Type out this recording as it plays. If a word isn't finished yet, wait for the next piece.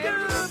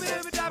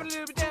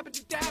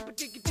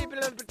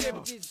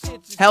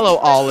Hello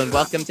all and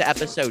welcome to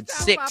episode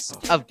 6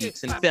 of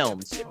Geeks and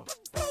Films.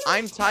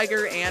 I'm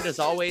Tiger and as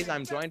always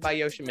I'm joined by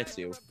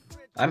Yoshimitsu.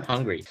 I'm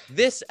hungry.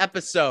 This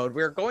episode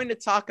we're going to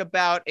talk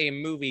about a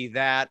movie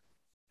that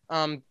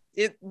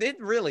it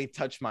really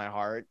touched my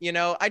heart. You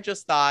know, I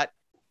just thought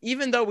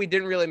even though we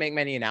didn't really make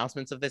many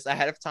announcements of this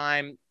ahead of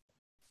time,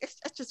 it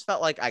just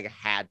felt like I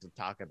had to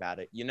talk about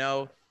it, you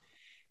know?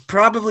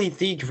 Probably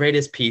the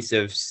greatest piece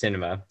of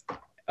cinema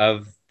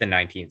of the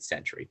 19th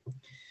century.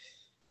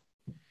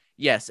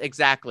 Yes,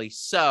 exactly.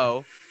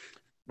 So,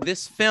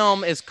 this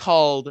film is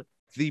called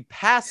The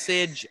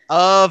Passage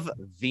of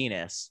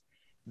Venus.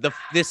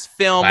 This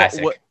film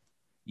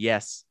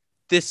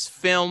this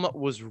film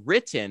was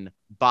written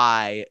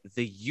by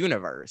the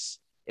universe.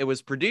 It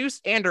was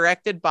produced and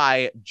directed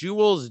by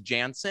Jules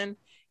Janson,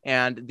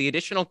 and the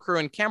additional crew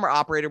and camera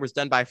operator was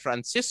done by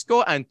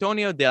Francisco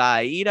Antonio de la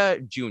Ira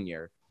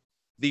Jr.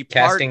 The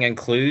casting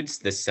includes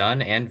the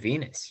Sun and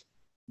Venus,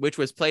 which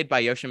was played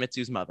by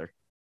Yoshimitsu's mother.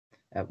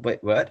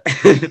 Wait, what?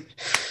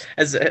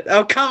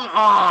 Oh, come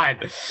on!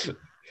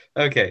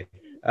 Okay.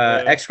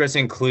 Extras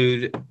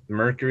include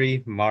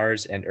Mercury,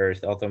 Mars, and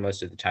Earth, although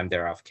most of the time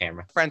they're off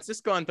camera.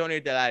 Francisco Antonio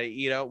de la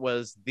Ira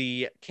was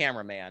the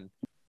cameraman.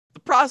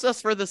 The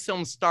process for this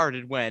film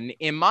started when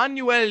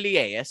Emmanuel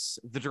Lies,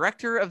 the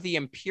director of the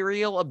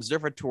Imperial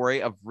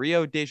Observatory of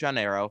Rio de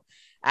Janeiro,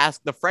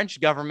 asked the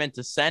French government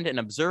to send an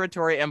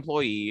observatory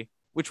employee,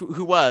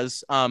 who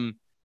was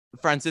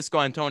Francisco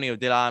Antonio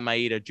de la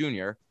Ira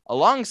Jr.,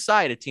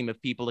 alongside a team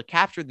of people to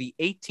capture the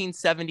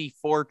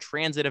 1874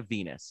 transit of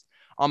Venus.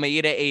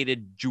 Almeida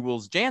aided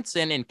Jules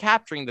Janson in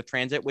capturing the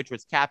transit, which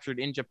was captured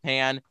in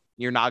Japan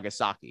near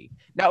Nagasaki.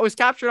 Now, it was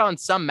captured on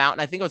some mountain.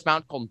 I think it was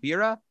Mount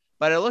Kolmbira,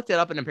 but I looked it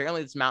up, and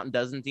apparently this mountain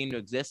doesn't seem to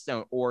exist,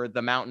 or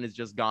the mountain is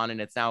just gone,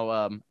 and it's now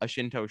a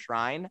Shinto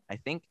shrine, I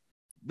think.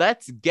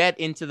 Let's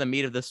get into the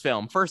meat of this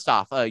film. First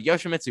off,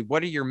 Yoshimitsu,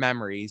 what are your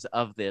memories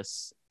of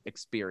this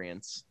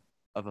experience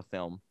of a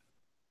film?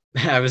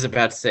 I was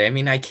about to say, I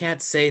mean, I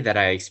can't say that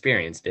I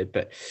experienced it,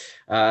 but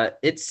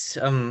it's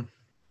a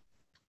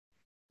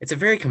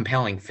very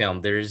compelling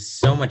film. There's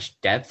so much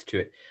depth to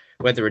it,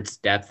 whether it's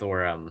depth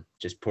or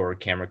just poor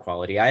camera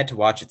quality. I had to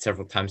watch it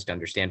several times to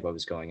understand what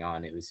was going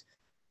on. It was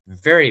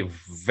very,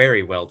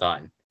 very well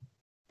done.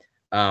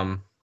 I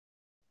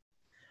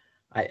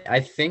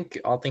think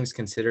all things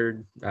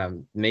considered,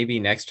 maybe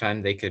next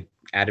time they could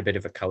add a bit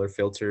of a color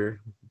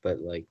filter, but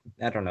like,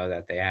 I don't know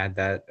that they had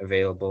that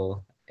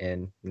available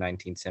in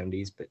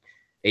 1970s, but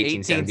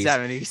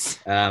 1870s.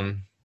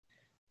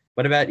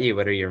 What about you?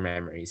 What are your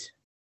memories?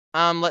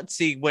 Let's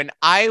see. When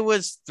I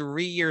was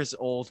 3 years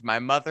old, my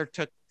mother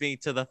took me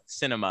to the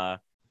cinema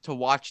to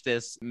watch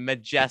this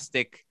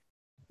majestic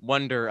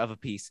wonder of a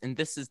piece. And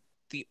this is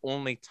the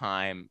only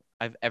time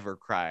I've ever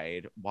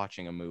cried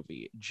watching a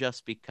movie,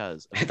 just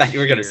because. I thought you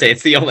were going to say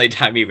it's the only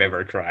time you've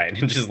ever cried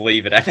and just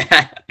leave it at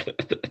that.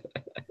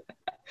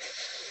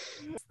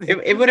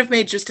 It would have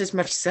made just as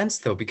much sense,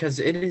 though, because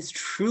it is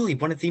truly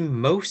one of the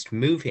most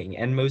moving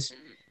and most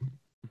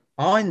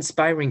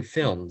awe-inspiring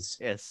films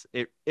it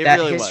that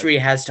really history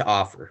has to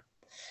offer.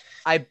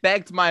 I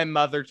begged my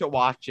mother to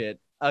watch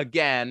it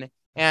again,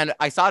 and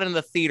I saw it in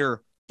the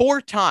theater four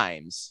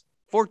times.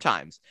 Over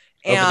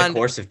the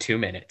course of 2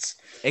 minutes.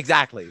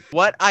 Exactly.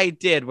 What I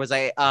did was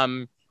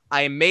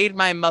I made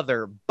my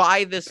mother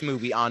buy this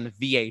movie on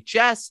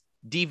VHS,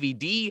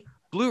 DVD,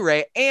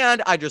 Blu-ray,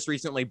 and I just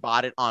recently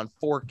bought it on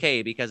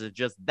 4K because it's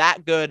just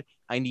that good.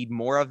 I need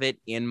more of it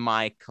in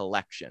my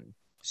collection.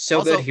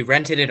 So good, he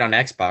rented it on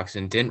Xbox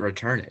and didn't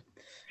return it.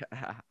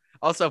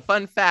 Also,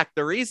 fun fact,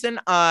 the reason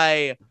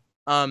I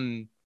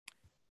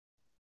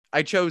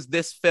chose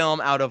this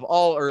film out of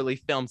all early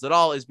films at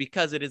all is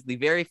because it is the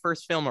very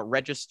first film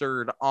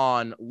registered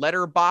on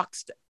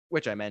Letterboxd,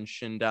 which I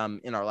mentioned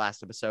in our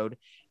last episode,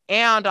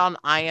 and on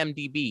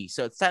IMDb.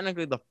 So it's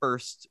technically the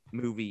first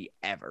movie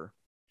ever.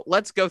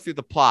 Let's go through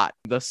the plot.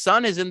 The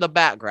sun is in the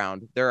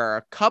background. There are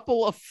a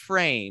couple of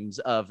frames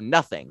of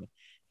nothing,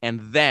 and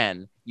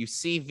then you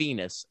see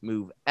Venus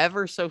move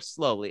ever so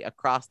slowly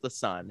across the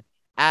sun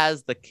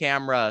as the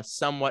camera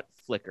somewhat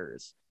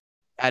flickers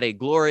at a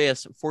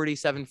glorious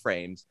 47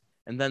 frames,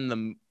 and then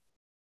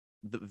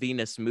the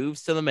Venus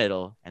moves to the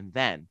middle, and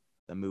then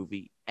the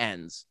movie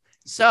ends.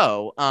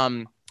 So,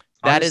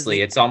 honestly,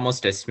 it's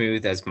almost as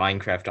smooth as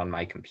Minecraft on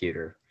my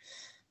computer.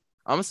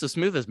 Almost as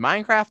smooth as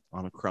Minecraft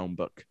on a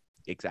Chromebook.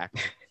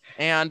 Exactly.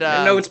 And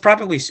no, it's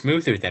probably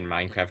smoother than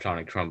Minecraft on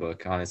a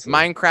Chromebook, honestly.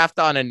 Minecraft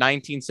on a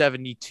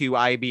 1972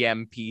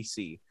 IBM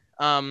PC.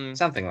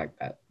 Something like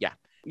that. Yeah.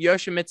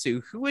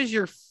 Yoshimitsu, who is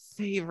your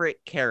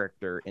favorite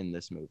character in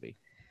this movie?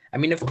 I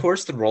mean, of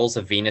course, the roles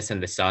of Venus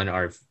and the Sun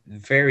are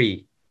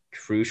very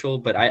crucial,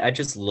 but I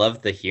just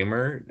love the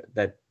humor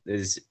that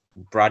is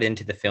brought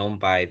into the film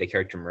by the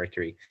character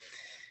Mercury.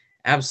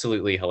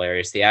 Absolutely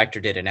hilarious. The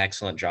actor did an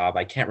excellent job.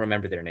 I can't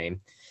remember their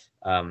name,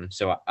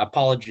 so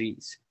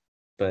apologies,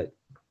 but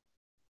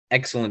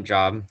excellent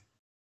job.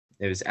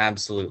 It was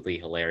absolutely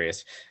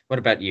hilarious. What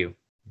about you?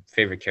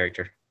 Favorite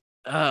character?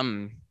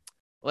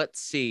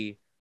 Let's see.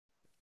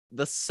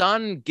 the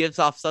sun gives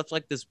off such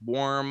like this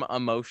warm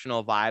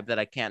emotional vibe that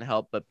I can't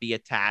help but be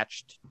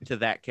attached to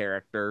that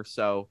character.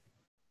 So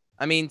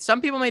I mean,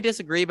 some people may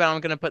disagree, but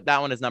I'm going to put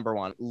that one as number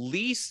one.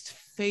 Least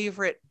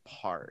favorite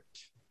part.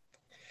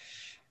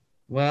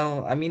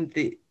 Well, I mean,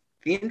 the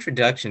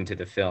introduction to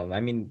the film,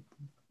 I mean,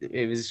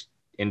 it was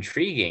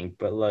intriguing,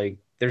 but like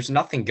there's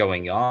nothing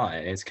going on.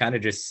 It's kind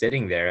of just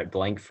sitting there at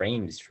blank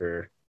frames for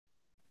a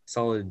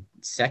solid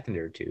second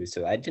or two.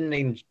 So I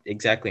didn't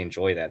exactly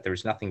enjoy that. There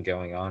was nothing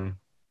going on.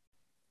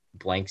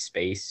 Blank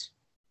space.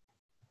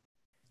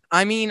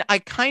 I mean, I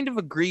kind of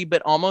agree,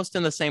 but almost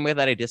in the same way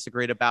that I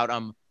disagreed about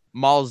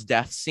Maul's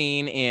death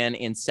scene in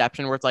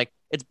Inception, where it's like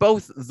it's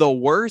both the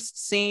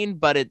worst scene,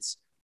 but it's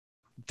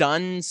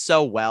done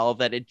so well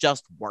that it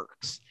just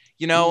works.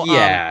 You know?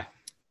 Yeah.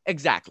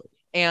 Exactly.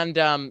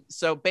 And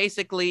so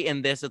basically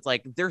in this, it's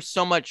like there's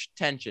so much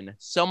tension,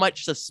 so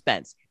much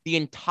suspense. The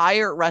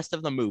entire rest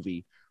of the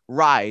movie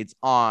rides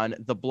on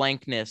the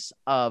blankness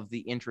of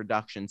the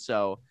introduction.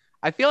 So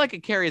I feel like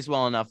it carries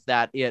well enough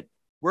that it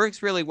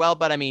works really well.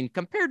 But I mean,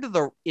 compared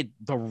to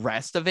the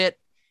rest of it,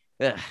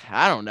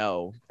 I don't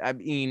know. I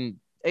mean,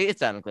 it's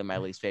technically my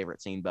least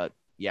favorite scene, but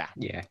yeah.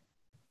 Yeah.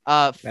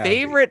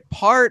 Favorite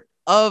part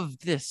of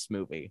this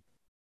movie?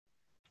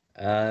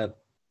 I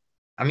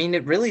mean,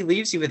 it really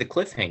leaves you with a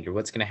cliffhanger.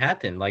 What's going to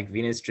happen? Like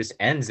Venus just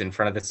ends in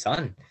front of the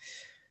sun,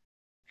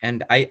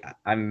 and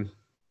I'm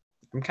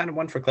kind of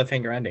one for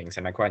cliffhanger endings,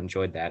 and I quite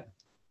enjoyed that.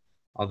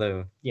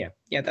 Although, yeah,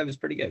 that was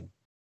pretty good.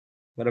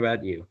 What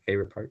about you?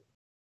 Favorite part?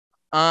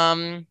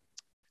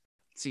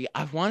 See,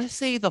 I want to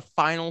say the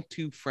final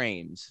two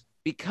frames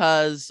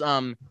because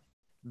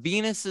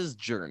Venus's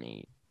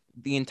journey,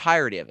 the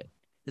entirety of it,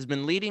 has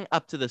been leading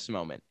up to this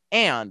moment,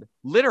 and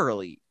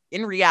literally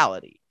in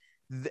reality.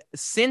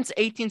 Since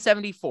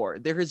 1874,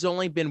 there has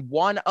only been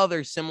one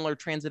other similar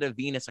transit of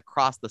Venus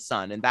across the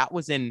sun, and that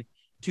was in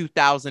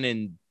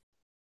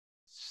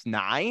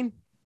 2009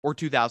 or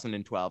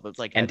 2012. It's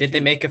like, and did they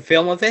make a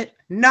film of it?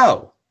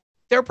 No.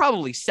 There are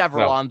probably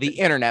several on the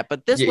internet,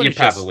 but this one is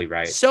probably just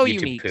right. So YouTube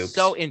unique, poops.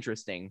 So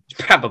interesting.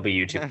 Probably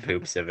YouTube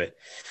poops of it.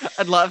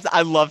 I'd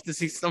love to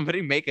see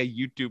somebody make a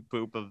YouTube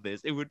poop of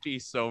this. It would be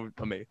so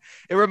amazing.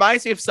 It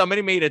reminds me if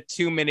somebody made a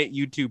 2-minute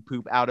YouTube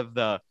poop out of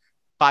the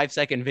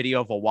 5-second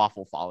video of a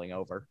waffle falling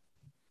over.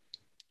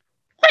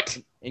 What?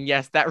 And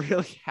yes, that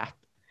really happened.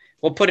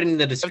 We'll put it in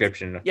the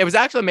description. It was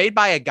actually made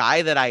by a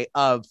guy that I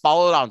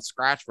followed on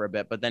Scratch for a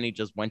bit, but then he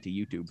just went to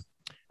YouTube.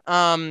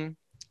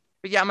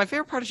 But yeah, my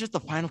favorite part is just the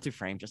final two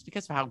frames, just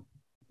because of how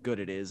good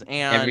it is.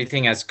 And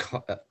everything has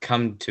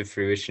come to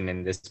fruition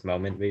in this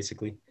moment,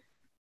 basically.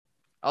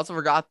 I also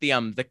forgot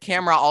the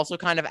camera also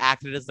kind of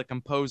acted as the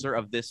composer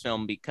of this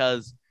film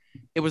because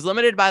it was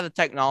limited by the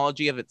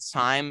technology of its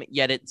time,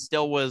 yet it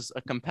still was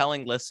a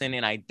compelling listen,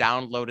 and I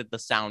downloaded the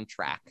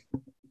soundtrack.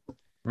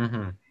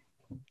 Mm-hmm.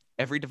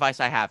 Every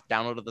device I have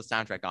downloaded the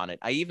soundtrack on it.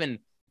 I even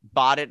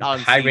bought it on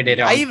pirated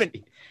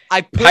CD.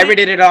 I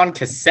pirated it on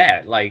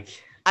cassette. Like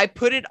I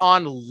put it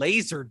on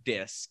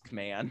Laserdisc,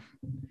 man.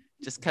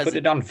 Just because put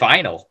it on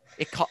vinyl.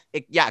 It called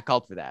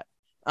for that.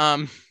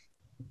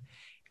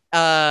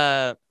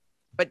 But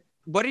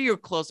what are your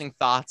closing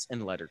thoughts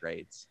and letter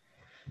grades?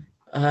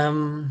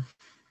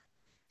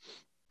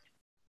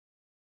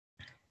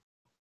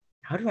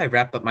 How do I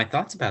wrap up my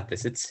thoughts about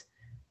this?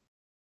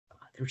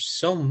 There's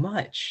so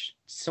much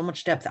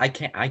depth. I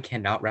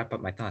cannot wrap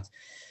up my thoughts.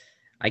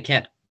 I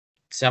can't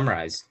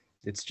summarize.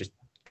 It's just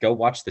go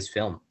watch this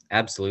film.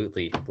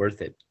 Absolutely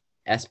worth it.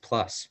 S+.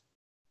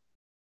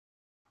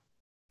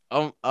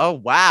 Oh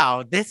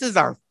wow. This is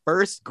our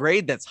first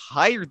grade that's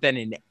higher than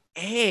an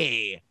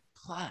A+.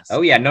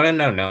 Oh yeah,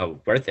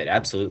 no. Worth it.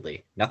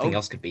 Absolutely. Nothing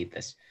else could beat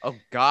this. Oh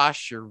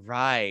gosh, you're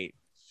right.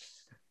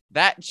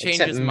 That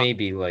changes. Except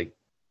maybe like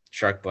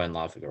Shark Boy and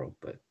Lava Girl,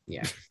 but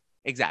yeah.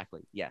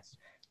 Exactly. Yes.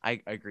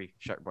 I agree.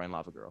 Shark Boy and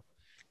Lava Girl.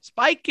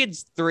 Spy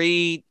Kids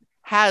 3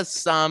 has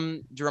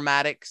some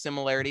dramatic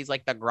similarities,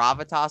 like the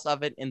gravitas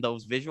of it and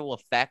those visual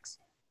effects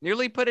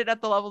nearly put it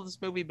at the level of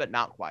this movie, but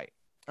not quite.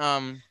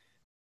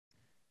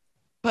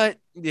 But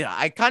yeah,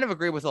 I kind of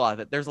agree with a lot of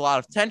it. There's a lot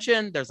of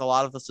tension. There's a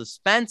lot of the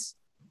suspense.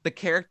 The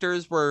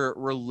characters were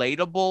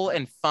relatable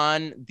and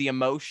fun. The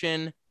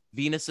emotion,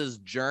 Venus's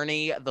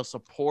journey, the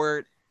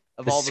support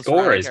of all the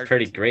score is characters.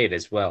 Pretty great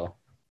as well.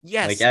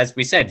 Yes. Like, as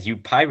we said, you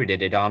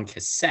pirated it on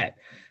cassette.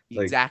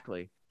 Like,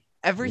 exactly.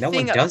 Everything. No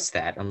one does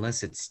that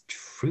unless it's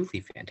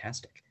truly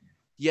fantastic.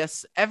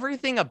 Yes.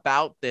 Everything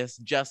about this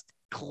just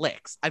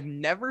clicks. I've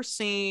never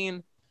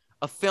seen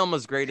a film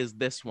as great as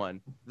this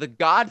one. The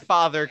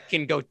Godfather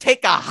can go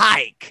take a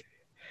hike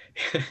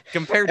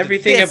compared to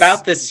everything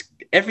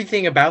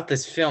about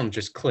this film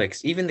just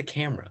clicks, even the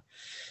camera.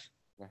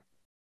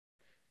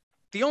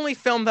 The only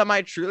film that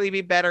might truly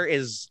be better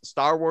is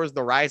Star Wars: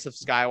 The Rise of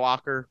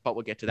Skywalker, but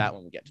we'll get to that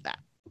when we get to that.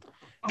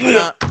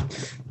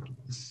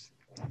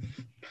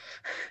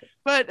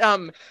 But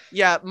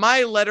yeah,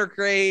 my letter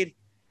grade,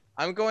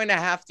 I'm going to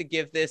have to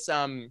give this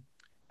I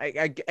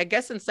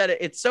guess instead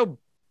it's so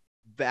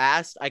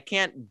vast, I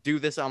can't do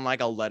this on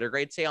like a letter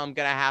grade scale. I'm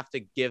gonna have to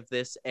give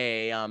this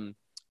a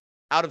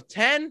Out of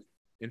 10,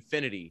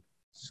 infinity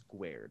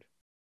squared.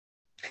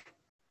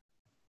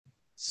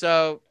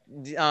 So,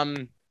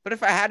 but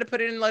if I had to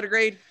put it in letter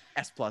grade,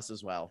 S+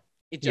 as well.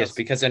 Yes,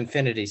 because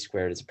infinity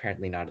squared is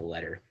apparently not a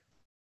letter.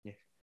 Yeah.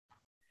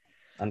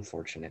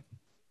 Unfortunate.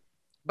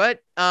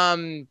 But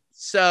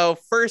so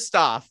first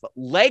off,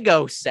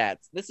 Lego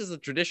sets. This is a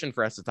tradition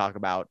for us to talk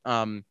about.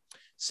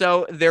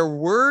 So there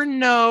were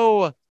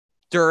no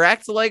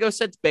direct Lego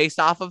sets based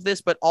off of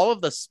this, but all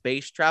of the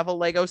space travel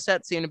Lego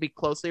sets seem to be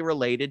closely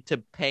related to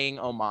paying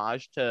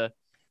homage to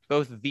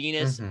both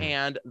Venus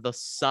and the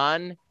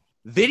sun.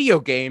 Video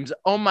games.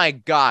 Oh my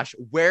gosh,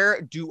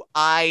 where do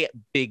I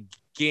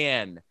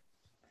begin?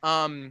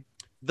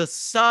 The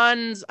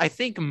sun's, I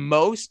think,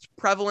 most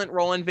prevalent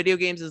role in video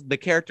games is the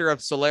character of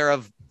Solera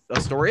of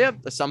Astoria,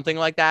 something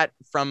like that,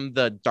 from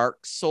the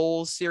Dark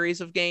Souls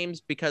series of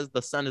games, because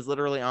the sun is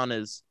literally on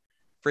his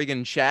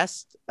friggin'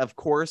 chest. Of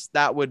course,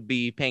 that would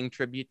be paying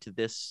tribute to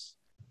this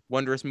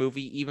wondrous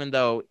movie, even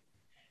though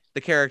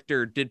the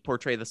character did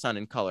portray the sun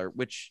in color,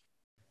 which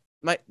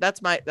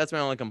that's my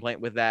only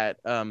complaint with that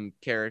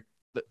character,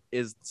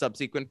 is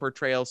subsequent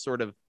portrayal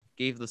sort of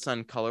gave the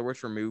sun color,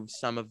 which removes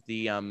some of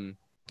the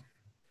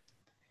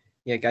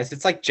Yeah, guys,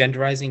 it's like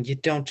genderizing. You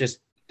don't just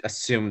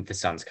assume the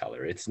sun's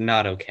color. It's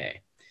not okay.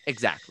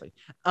 Exactly.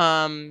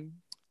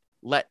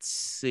 Let's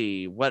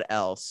see what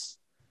else.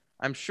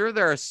 I'm sure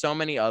there are so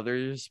many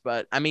others,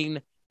 but I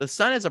mean, the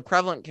sun is a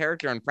prevalent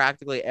character in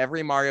practically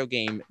every Mario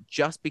game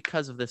just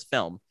because of this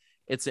film.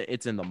 It's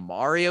in the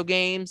Mario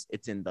games,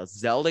 it's in the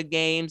Zelda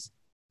games,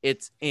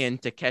 it's in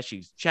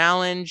Takeshi's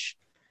Challenge.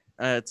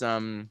 It's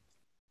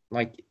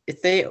like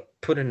if they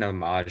put an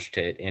homage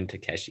to it in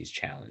Takeshi's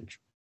Challenge,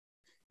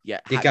 yeah,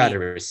 you gotta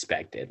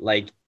respect it.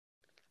 Like,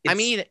 I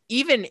mean,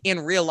 even in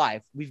real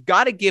life, we've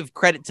got to give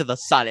credit to the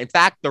sun. In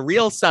fact, the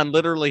real sun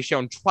literally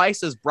shone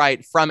twice as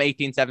bright from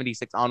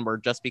 1876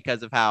 onward, just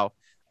because of how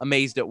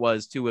amazed it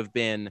was to have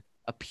been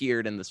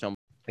appeared in this film.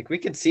 Like, we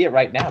can see it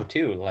right now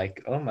too.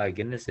 Like, oh my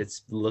goodness,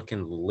 it's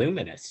looking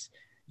luminous.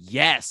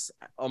 Yes.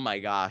 Oh my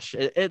gosh,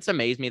 it's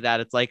amazed me that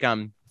it's like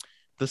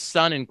the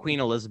sun and Queen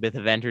Elizabeth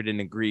have entered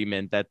an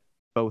agreement that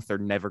both are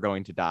never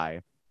going to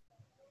die.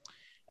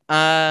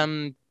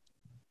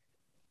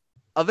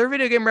 Other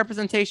video game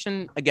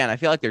representation, again, I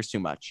feel like there's too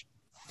much.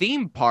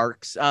 Theme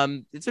parks,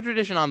 it's a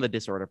tradition on the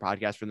Disorder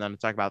podcast for them to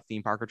talk about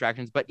theme park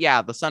attractions, but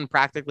yeah, the sun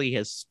practically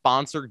has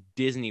sponsored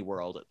Disney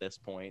World at this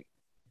point.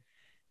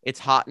 Its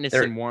hotness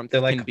and warmth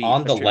they're like can be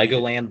on the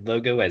Legoland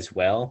logo as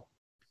well.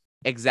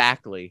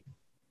 Exactly.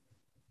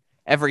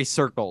 Every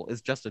circle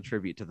is just a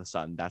tribute to the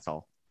sun, that's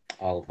all.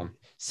 All of them.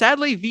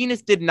 Sadly,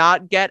 Venus did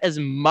not get as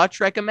much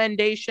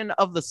recommendation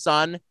of the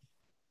sun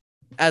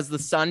as the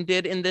sun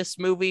did in this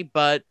movie,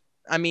 but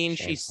I mean,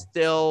 Shameful. she's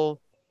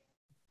still,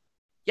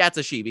 yeah, it's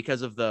a she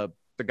because of the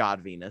god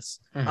Venus.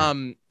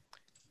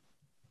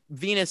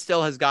 Venus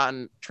still has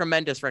gotten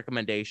tremendous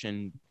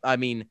recommendation. I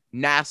mean,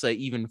 NASA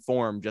even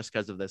formed just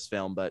because of this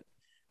film, but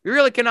we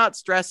really cannot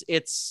stress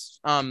its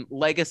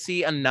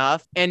legacy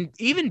enough. And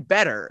even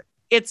better,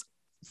 it's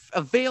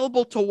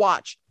available to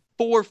watch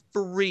for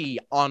free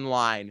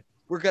online.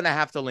 We're going to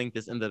have to link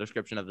this in the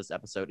description of this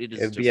episode. It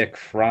would be a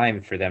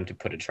crime for them to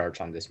put a charge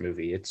on this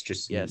movie. It's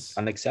just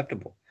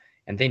unacceptable.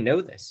 And they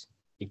know this.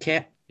 You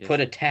can't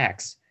put a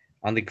tax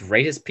on the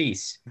greatest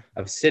piece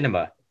of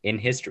cinema in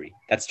history.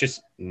 That's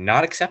just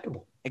not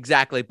acceptable.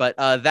 Exactly. But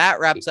that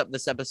wraps up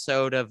this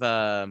episode of,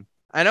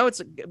 I know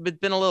it's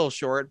been a little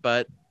short,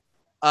 but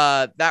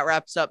that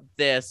wraps up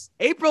this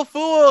April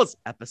Fool's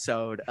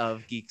episode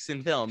of Geeks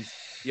and Films.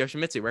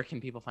 Yoshimitsu, where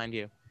can people find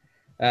you?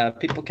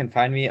 People can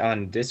find me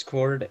on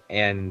Discord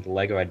and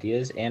Lego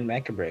Ideas and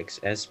Mechabricks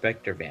as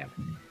Spectre Vamp.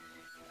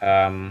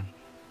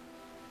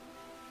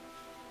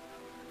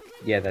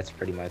 Yeah, that's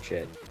pretty much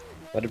it.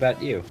 What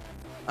about you?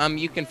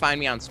 You can find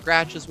me on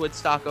Scratch as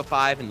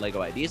Woodstock05 and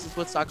Lego Ideas as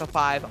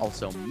Woodstock05.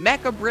 Also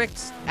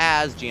Mechabricks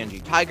as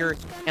GNG Tiger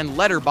and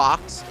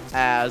Letterbox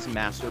as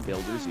Master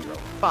Builder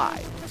 05.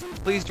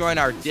 Please join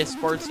our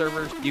Discord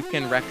servers. You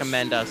can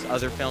recommend us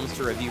other films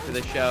to review for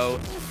the show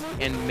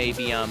and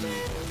maybe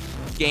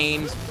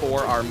games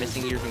for our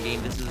Missing Years in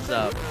Game. This is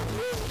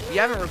we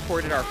haven't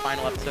recorded our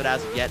final episode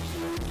as of yet.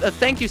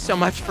 Thank you so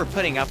much for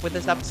putting up with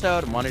this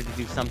episde. I wanted to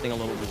do something a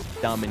little bit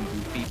dumb and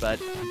goofy, but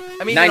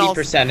I mean,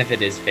 90% of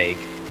it is fake.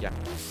 Yeah.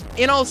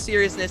 In all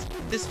seriousness,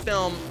 this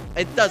film,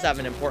 it does have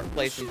an important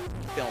place in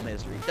film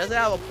history. Does it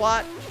have a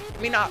plot?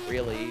 I mean, not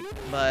really,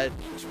 but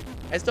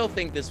I still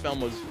think this film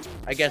was,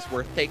 I guess,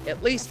 worth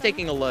at least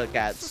taking a look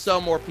at,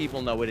 so more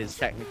people know it is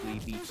technically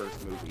the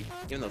first movie,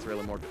 even though it's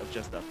really more of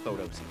just a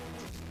photo sequence.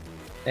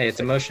 Hey,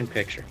 it's a motion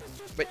picture.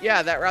 But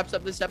yeah, that wraps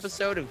up this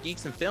episode of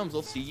Geeks and Films.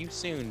 We'll see you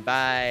soon.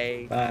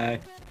 Bye. Bye.